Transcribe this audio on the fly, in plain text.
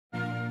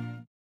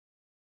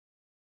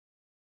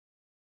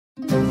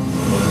Is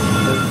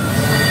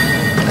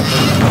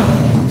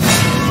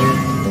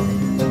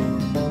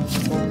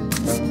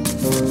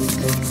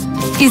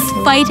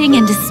fighting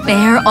and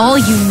despair all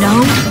you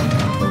know?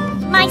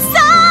 My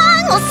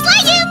song will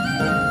slay you!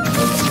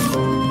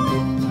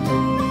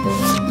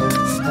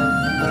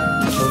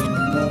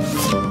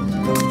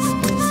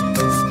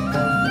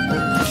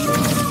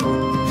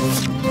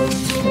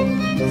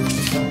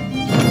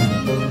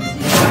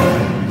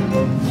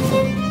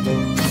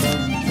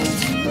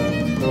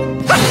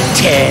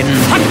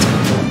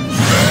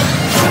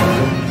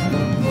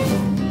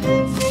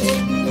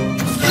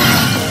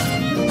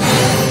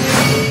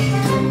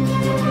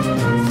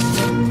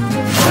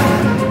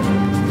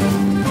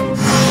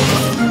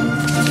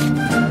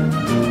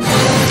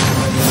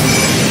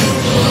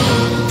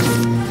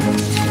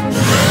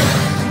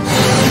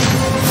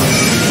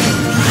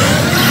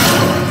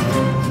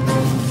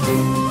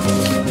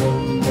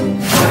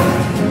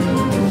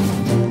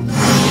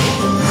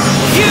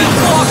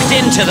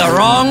 Into the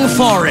wrong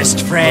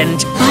forest, friend.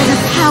 By the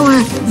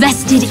power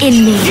vested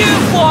in me.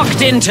 You've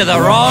walked into the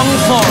wrong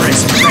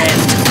forest,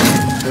 friend.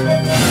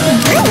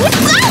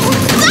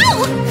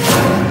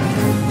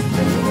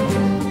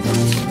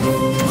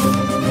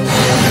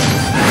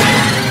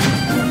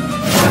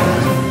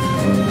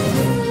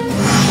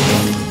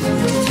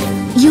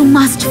 You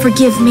must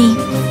forgive me.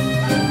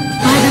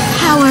 By the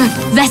power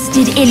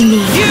vested in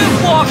me.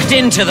 You've walked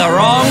into the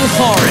wrong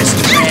forest,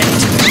 friend.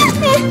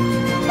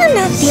 I'm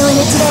not feeling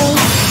it today.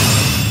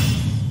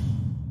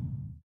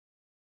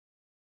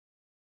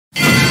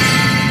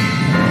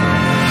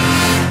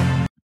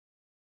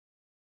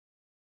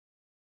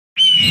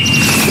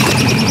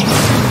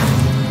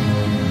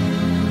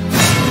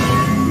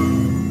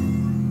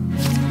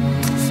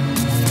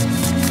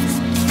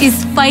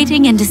 Is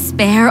fighting and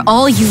despair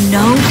all you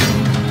know?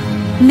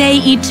 May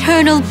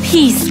eternal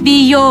peace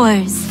be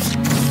yours.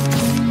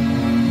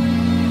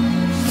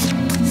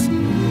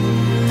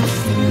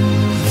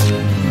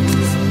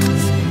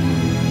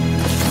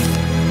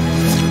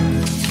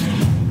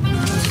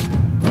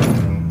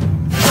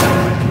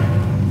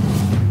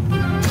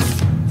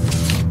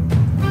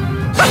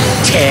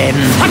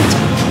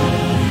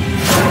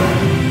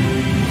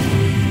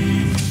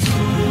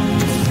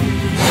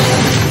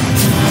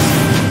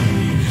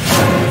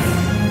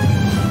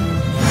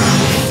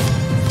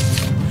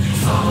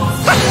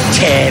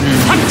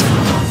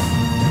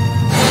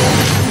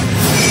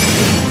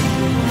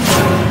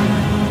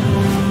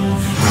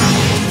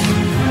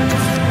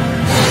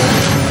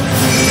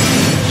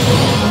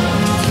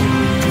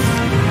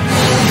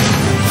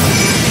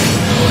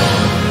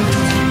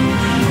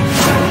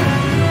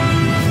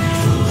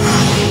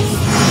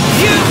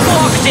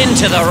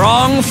 Into the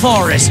wrong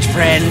forest,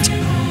 friend.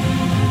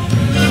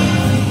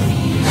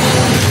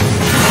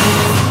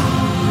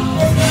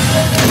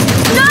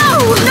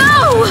 No!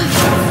 No!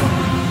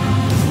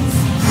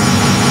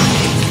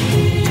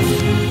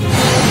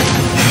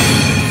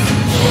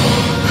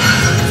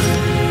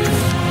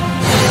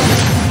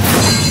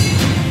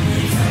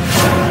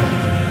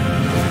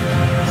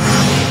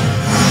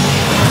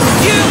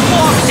 You've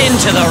walked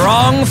into the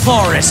wrong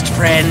forest,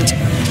 friend.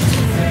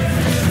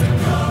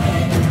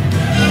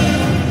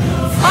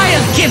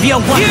 I'll give you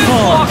what you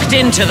walked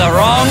into the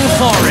wrong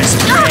forest,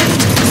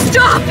 friend.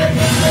 Stop!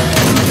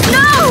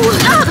 No!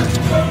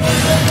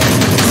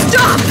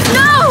 Stop!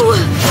 No!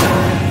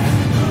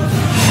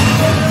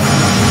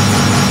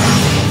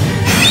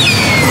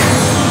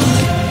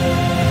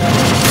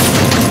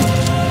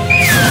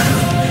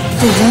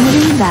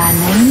 Divinity, thy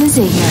name is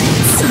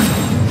ignorance.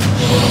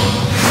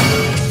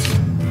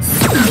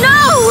 No!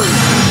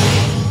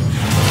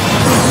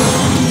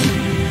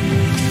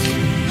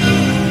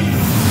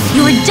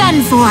 You're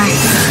done for.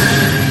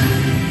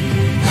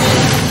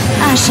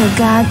 I shall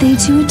guide thee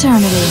to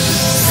eternity.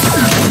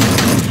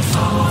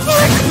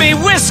 Lick me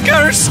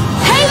whiskers!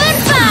 Haven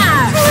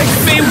fire! Lick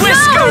me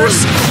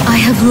whiskers! No! I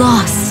have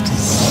lost.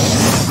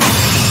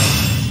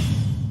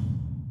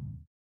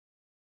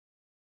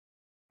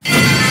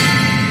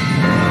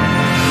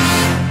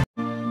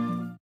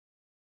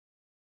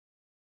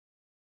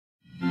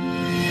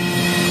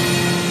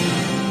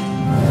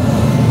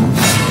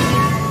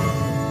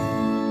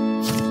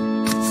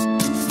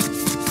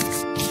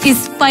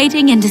 Is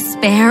fighting and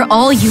despair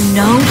all you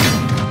know?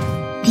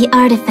 The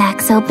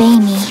artifacts obey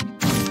me.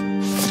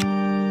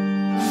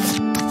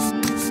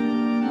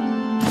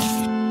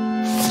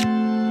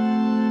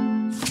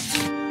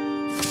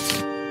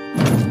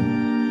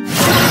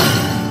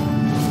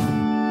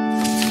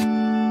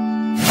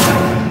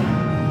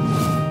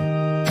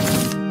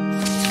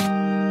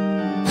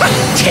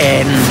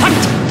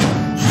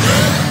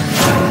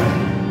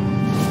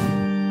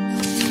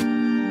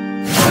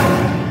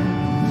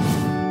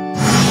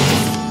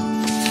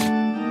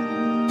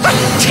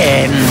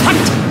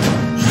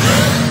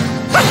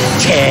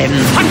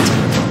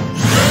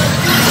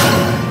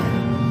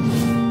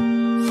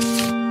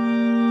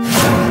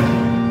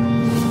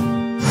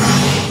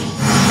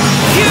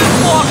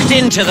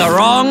 Into the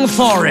wrong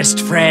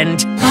forest, friend.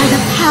 By the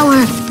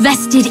power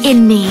vested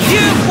in me.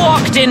 You've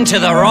walked into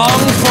the wrong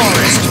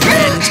forest,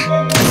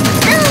 friend.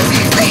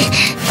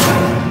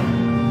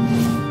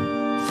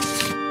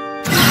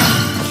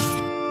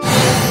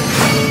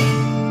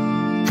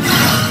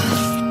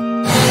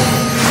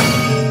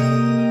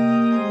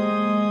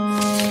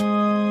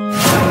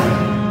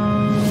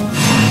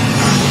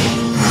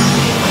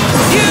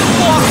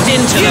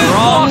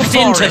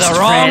 Into the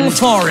wrong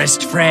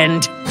forest,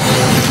 friend.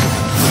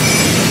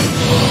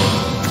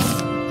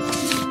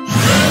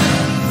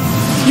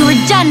 You're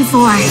done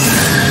for.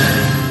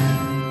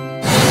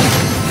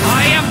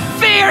 I am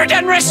feared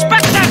and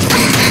respected!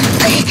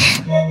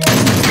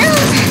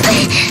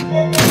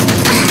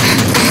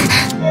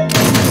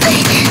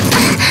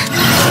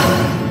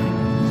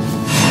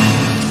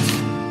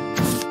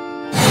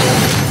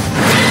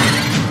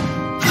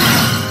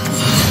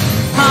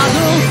波動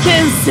牽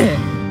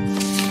制